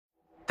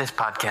This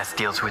podcast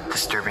deals with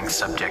disturbing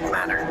subject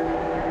matter.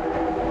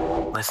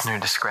 Listener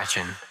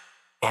discretion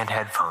and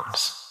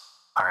headphones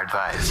are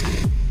advised.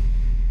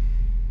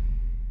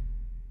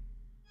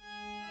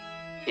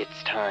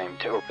 It's time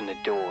to open the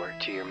door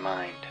to your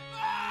mind.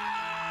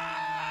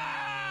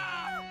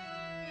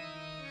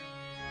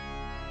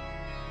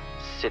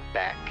 Sit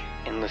back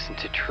and listen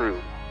to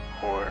true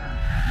horror.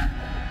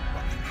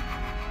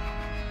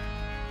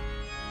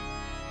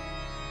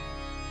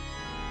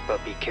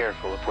 But be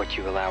careful of what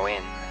you allow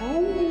in.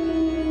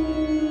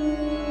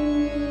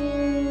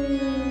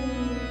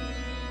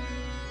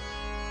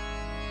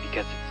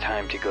 Because it's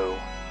time to go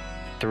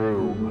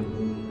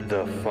through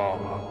the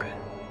fog.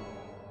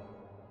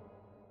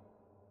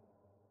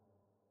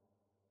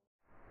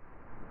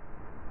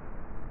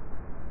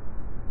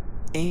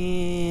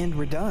 And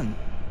we're done.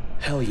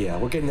 Hell yeah,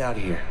 we're getting out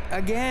of here.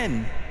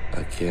 Again.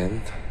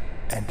 Again?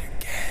 And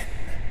again.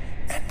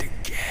 And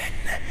again.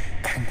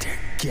 And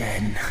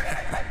again.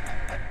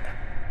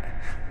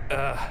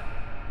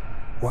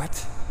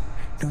 What?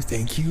 No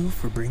thank you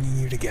for bringing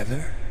you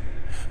together?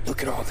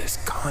 Look at all this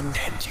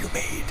content you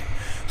made.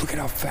 Look at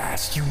how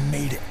fast you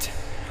made it.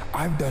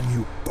 I've done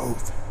you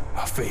both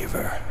a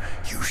favor.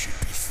 You should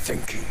be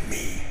thanking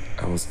me.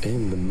 I was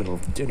in the middle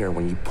of dinner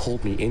when you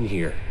pulled me in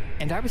here.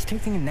 And I was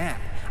taking a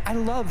nap. I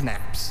love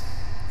naps.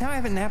 Now I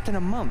haven't napped in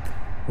a month.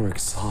 We're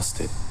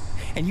exhausted.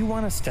 And you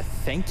want us to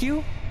thank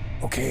you?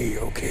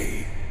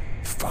 Okay.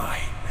 Fine.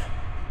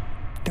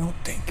 Don't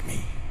thank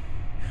me.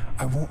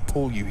 I won't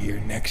pull you here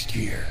next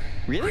year.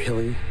 Really?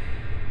 Really?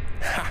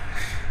 Ha!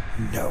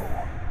 No.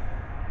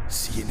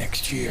 See you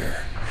next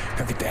year.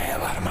 Now get the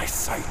hell out of my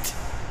sight.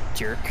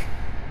 Jerk.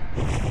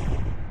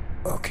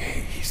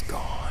 Okay, he's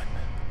gone.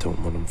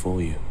 Don't let him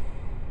fool you.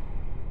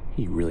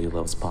 He really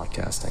loves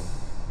podcasting.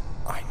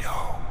 I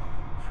know.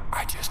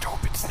 I just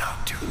hope it's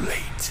not too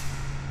late.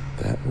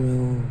 That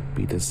will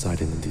be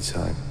decided in due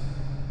time.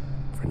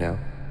 For now,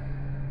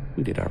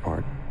 we did our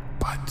part.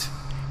 But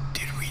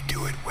did we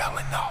do it well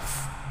enough?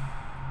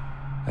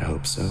 I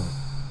hope so.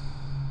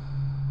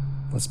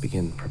 Let's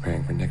begin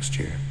preparing for next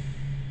year.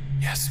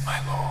 Yes, my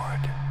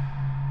lord.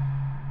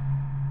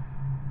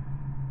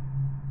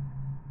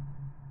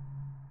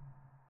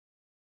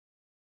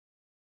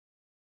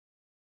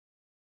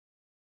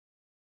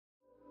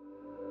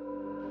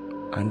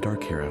 I'm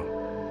Dark Hero,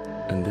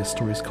 and this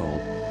story is called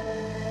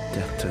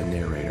Death to a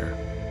Narrator,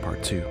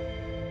 Part 2.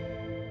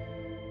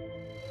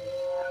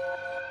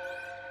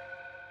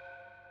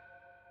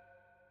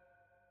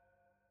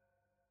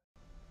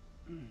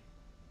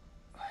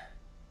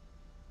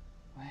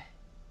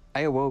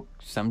 I awoke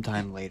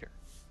sometime later,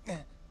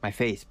 my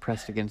face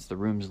pressed against the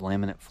room's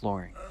laminate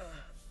flooring.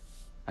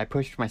 I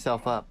pushed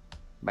myself up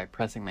by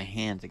pressing my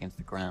hands against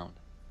the ground.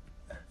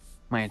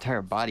 My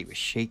entire body was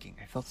shaking.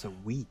 I felt so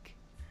weak.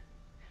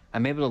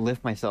 I'm able to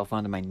lift myself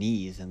onto my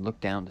knees and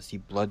look down to see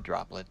blood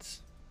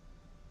droplets.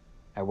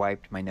 I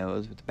wiped my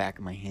nose with the back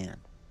of my hand,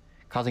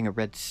 causing a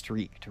red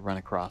streak to run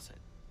across it.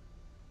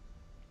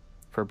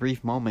 For a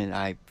brief moment,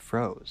 I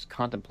froze,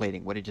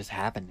 contemplating what had just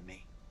happened to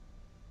me.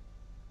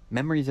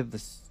 Memories of the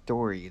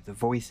story, the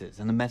voices,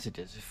 and the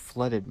messages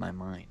flooded my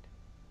mind.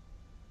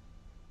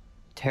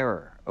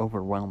 Terror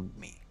overwhelmed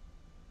me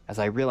as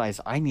I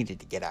realized I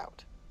needed to get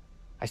out.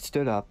 I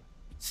stood up,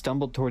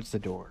 stumbled towards the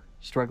door,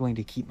 struggling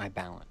to keep my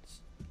balance.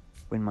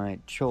 When my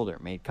shoulder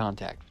made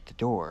contact with the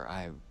door,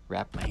 I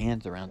wrapped my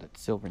hands around its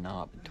silver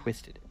knob and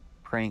twisted it,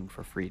 praying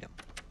for freedom.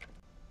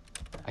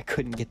 I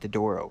couldn't get the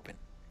door open.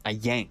 I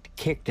yanked,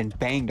 kicked, and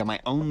banged on my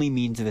only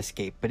means of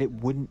escape, but it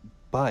wouldn't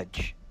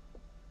budge.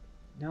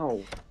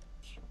 No.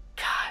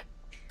 God,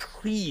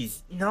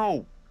 please,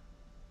 no.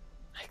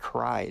 I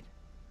cried,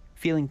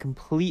 feeling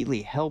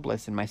completely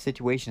helpless in my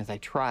situation as I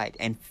tried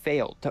and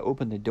failed to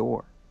open the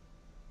door.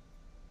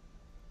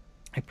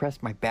 I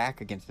pressed my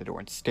back against the door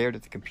and stared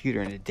at the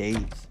computer in a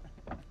daze.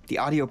 The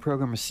audio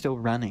program was still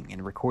running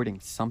and recording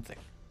something.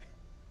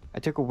 I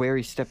took a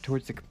wary step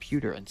towards the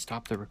computer and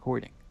stopped the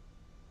recording.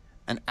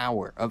 An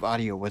hour of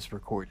audio was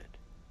recorded.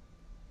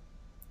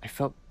 I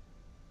felt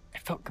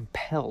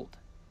compelled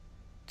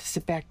to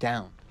sit back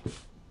down,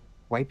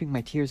 wiping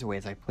my tears away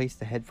as I placed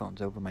the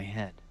headphones over my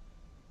head.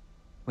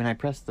 When I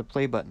pressed the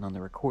play button on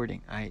the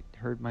recording, I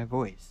heard my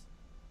voice,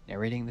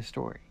 narrating the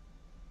story.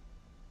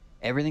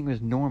 Everything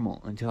was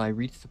normal until I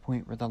reached the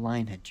point where the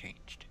line had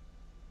changed.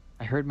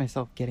 I heard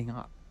myself getting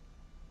up,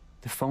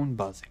 the phone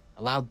buzzing,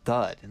 a loud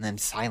thud, and then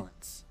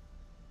silence.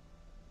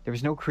 There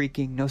was no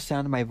creaking, no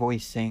sound of my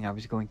voice saying I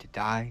was going to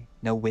die,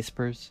 no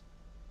whispers.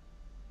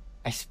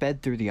 I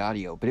sped through the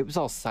audio, but it was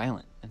all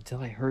silent until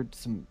I heard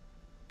some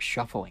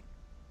shuffling.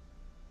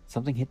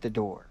 Something hit the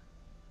door,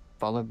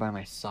 followed by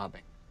my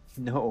sobbing.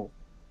 No.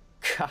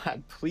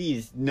 God,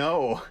 please,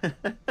 no.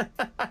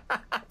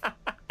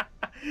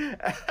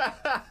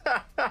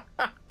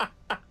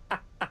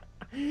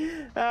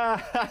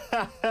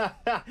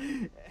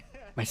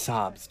 My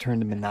sobs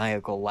turned to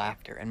maniacal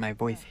laughter, and my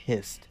voice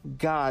hissed,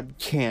 "God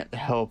can't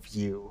help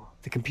you."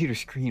 The computer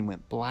screen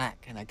went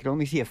black, and I could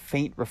only see a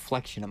faint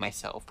reflection of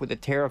myself with a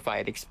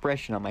terrified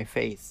expression on my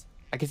face.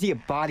 I could see a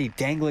body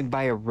dangling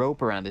by a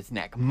rope around his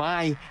neck.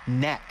 My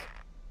neck.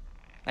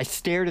 I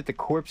stared at the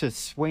corpses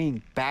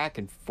swaying back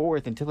and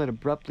forth until it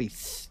abruptly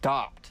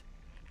stopped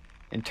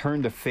and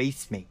turned to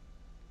face me.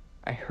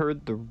 I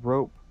heard the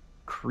rope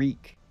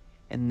creak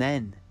and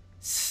then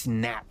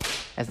snap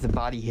as the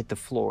body hit the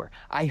floor.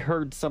 I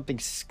heard something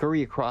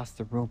scurry across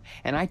the room,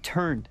 and I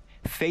turned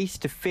face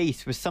to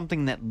face with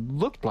something that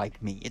looked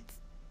like me. Its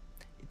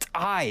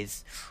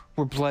eyes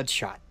were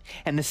bloodshot,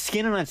 and the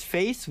skin on its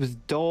face was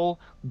dull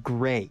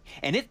gray,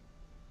 and it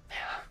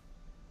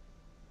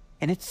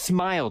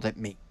smiled at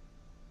me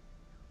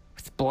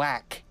with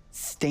black,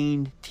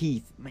 stained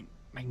teeth.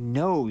 My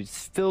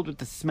nose filled with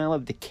the smell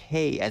of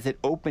decay as it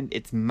opened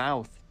its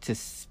mouth to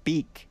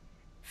speak.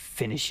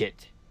 Finish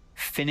it.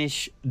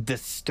 Finish the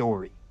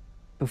story.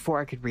 Before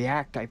I could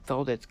react, I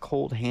felt its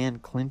cold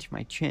hand clench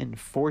my chin,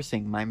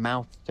 forcing my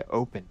mouth to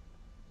open.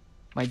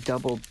 My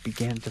double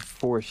began to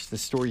force the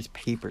story's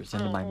papers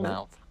into my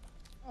mouth.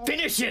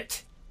 Finish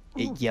it!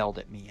 It yelled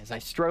at me as I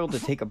struggled to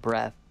take a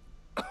breath.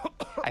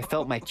 I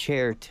felt my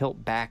chair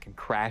tilt back and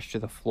crash to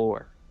the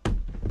floor.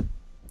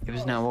 It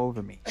was now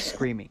over me,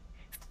 screaming,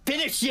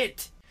 "Finish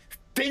it!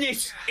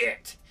 Finish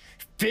it!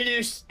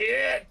 Finish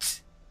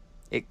it!"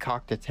 It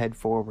cocked its head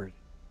forward,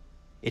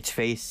 its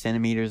face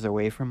centimeters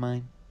away from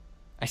mine.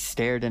 I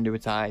stared into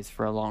its eyes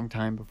for a long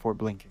time before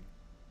blinking.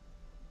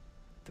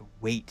 The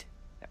weight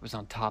that was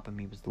on top of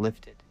me was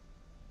lifted,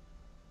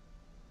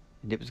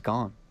 and it was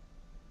gone.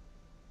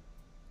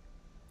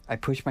 I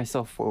pushed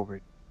myself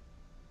forward,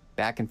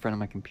 back in front of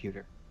my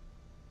computer.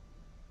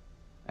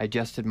 I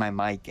adjusted my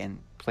mic and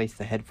placed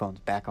the headphones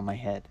back on my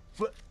head.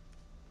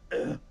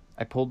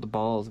 I pulled the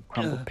balls of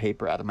crumpled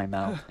paper out of my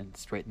mouth and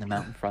straightened them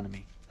out in front of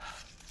me.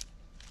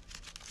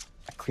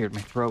 I cleared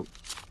my throat.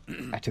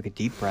 I took a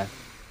deep breath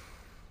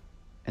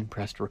and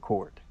pressed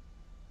record.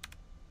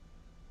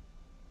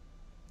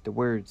 The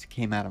words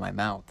came out of my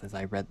mouth as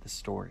I read the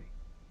story.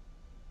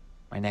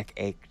 My neck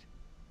ached.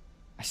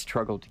 I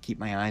struggled to keep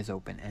my eyes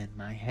open, and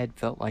my head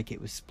felt like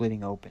it was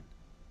splitting open.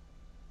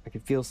 I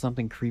could feel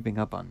something creeping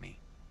up on me.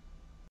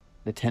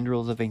 The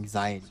tendrils of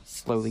anxiety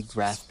slowly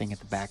grasping at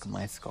the back of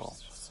my skull.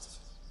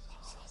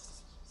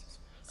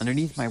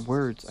 Underneath my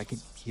words, I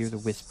could hear the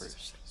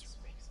whispers,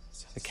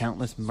 the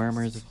countless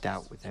murmurs of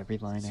doubt with every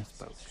line I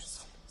spoke.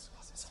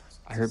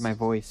 I heard my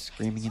voice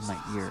screaming in my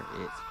ear.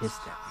 It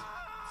hissed at me.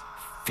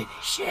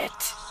 Finish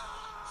it!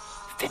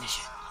 Finish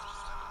it!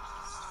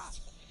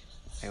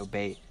 I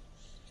obeyed.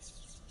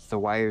 The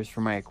wires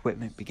for my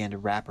equipment began to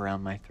wrap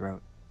around my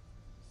throat.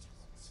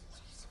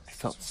 I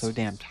felt so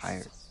damn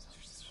tired.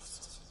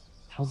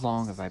 How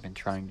long have I been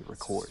trying to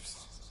record?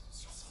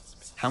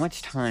 How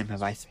much time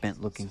have I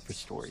spent looking for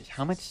stories?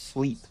 How much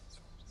sleep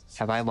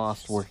have I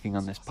lost working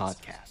on this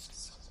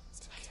podcast?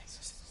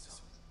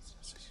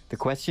 The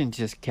questions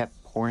just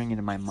kept pouring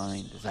into my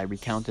mind as I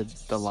recounted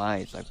the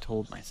lies I've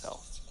told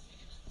myself.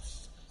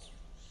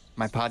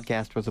 My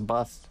podcast was a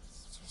bust.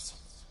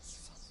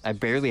 I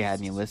barely had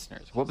any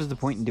listeners. What was the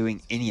point in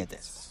doing any of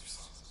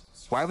this?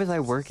 Why was I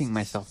working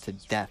myself to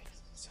death?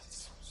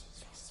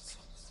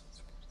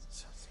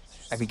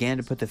 I began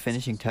to put the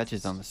finishing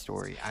touches on the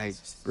story. I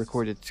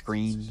recorded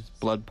screams,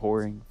 blood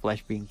pouring,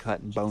 flesh being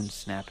cut, and bones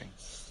snapping.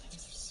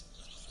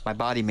 My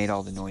body made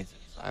all the noises.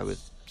 I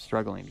was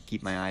struggling to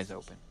keep my eyes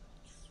open.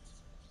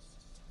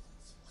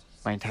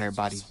 My entire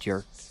body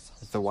jerked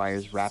as the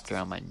wires wrapped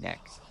around my neck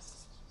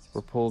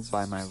were pulled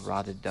by my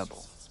rotted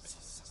double.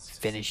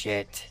 Finish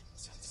it.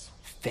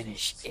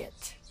 Finish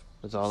it,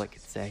 was all it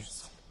could say.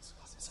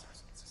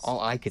 All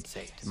I could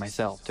say to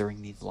myself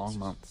during these long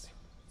months.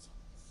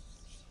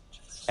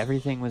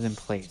 Everything was in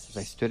place as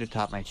I stood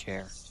atop my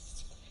chair.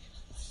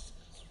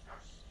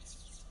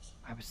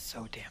 I was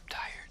so damn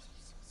tired.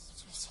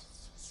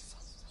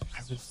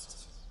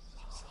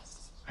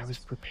 I was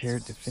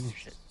prepared to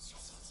finish it.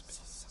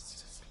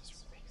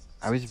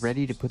 I was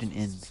ready to put an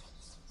end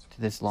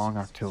to this long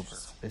October,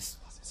 this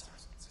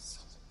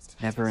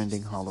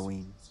never-ending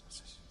Halloween.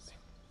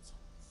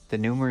 The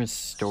numerous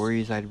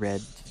stories I'd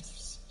read,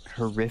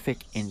 horrific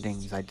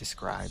endings I'd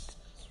described,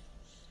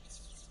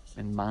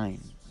 and mine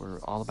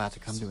were all about to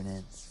come to an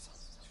end.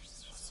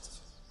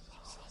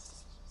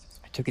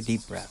 I took a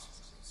deep breath,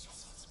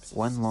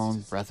 one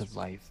long breath of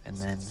life, and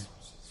then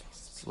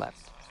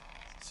left.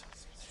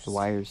 The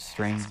wires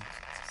strained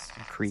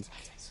and creaked.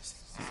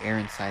 The air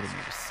inside of me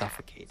was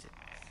suffocated,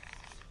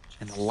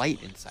 and the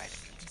light inside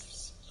of me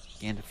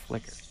began to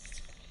flicker.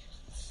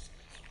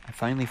 I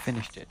finally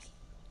finished it.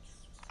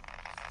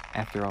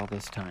 After all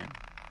this time.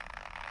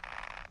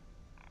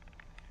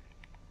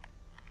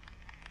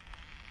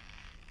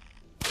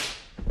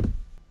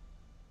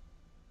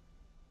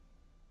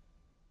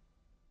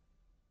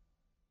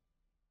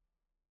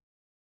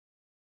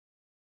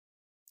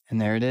 And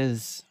there it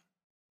is.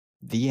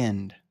 The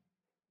end.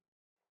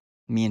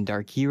 Me and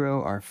Dark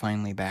Hero are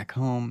finally back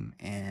home,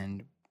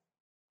 and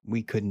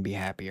we couldn't be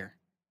happier.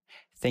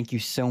 Thank you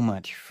so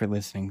much for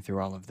listening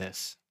through all of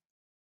this.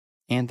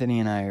 Anthony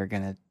and I are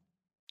going to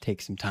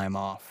take some time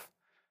off.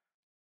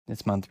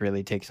 This month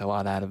really takes a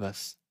lot out of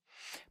us,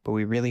 but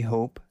we really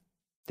hope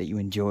that you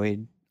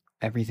enjoyed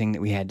everything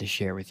that we had to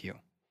share with you.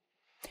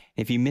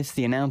 If you missed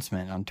the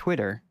announcement on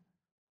Twitter,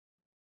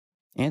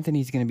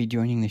 Anthony's going to be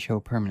joining the show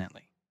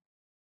permanently.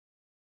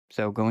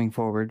 So going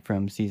forward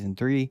from season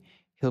 3,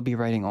 he'll be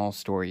writing all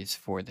stories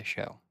for the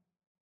show.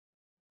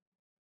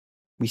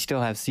 We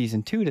still have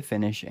season 2 to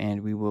finish,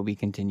 and we will be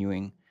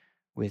continuing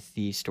with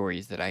the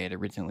stories that I had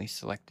originally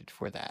selected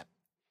for that.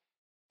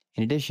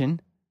 In addition,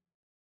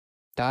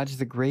 Dodge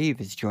the Grave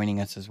is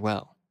joining us as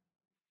well.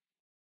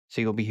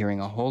 So you'll be hearing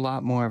a whole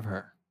lot more of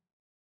her.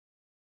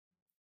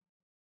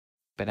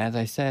 But as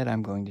I said,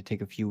 I'm going to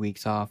take a few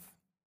weeks off,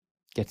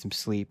 get some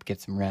sleep, get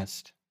some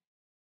rest.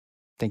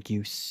 Thank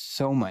you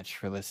so much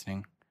for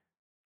listening.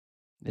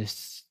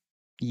 This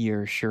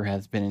year sure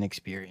has been an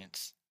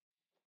experience.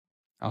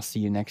 I'll see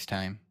you next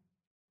time.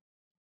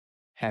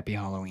 Happy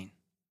Halloween.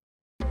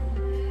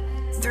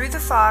 Through the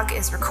Fog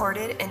is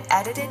recorded and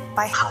edited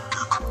by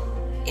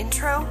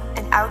Intro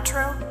and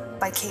outro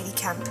by Katie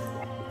Kemp.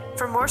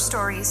 For more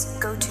stories,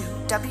 go to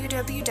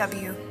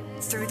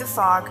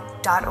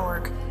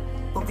www.throughthefog.org.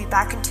 We'll be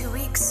back in 2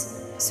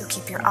 weeks, so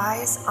keep your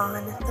eyes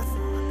on the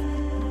fog.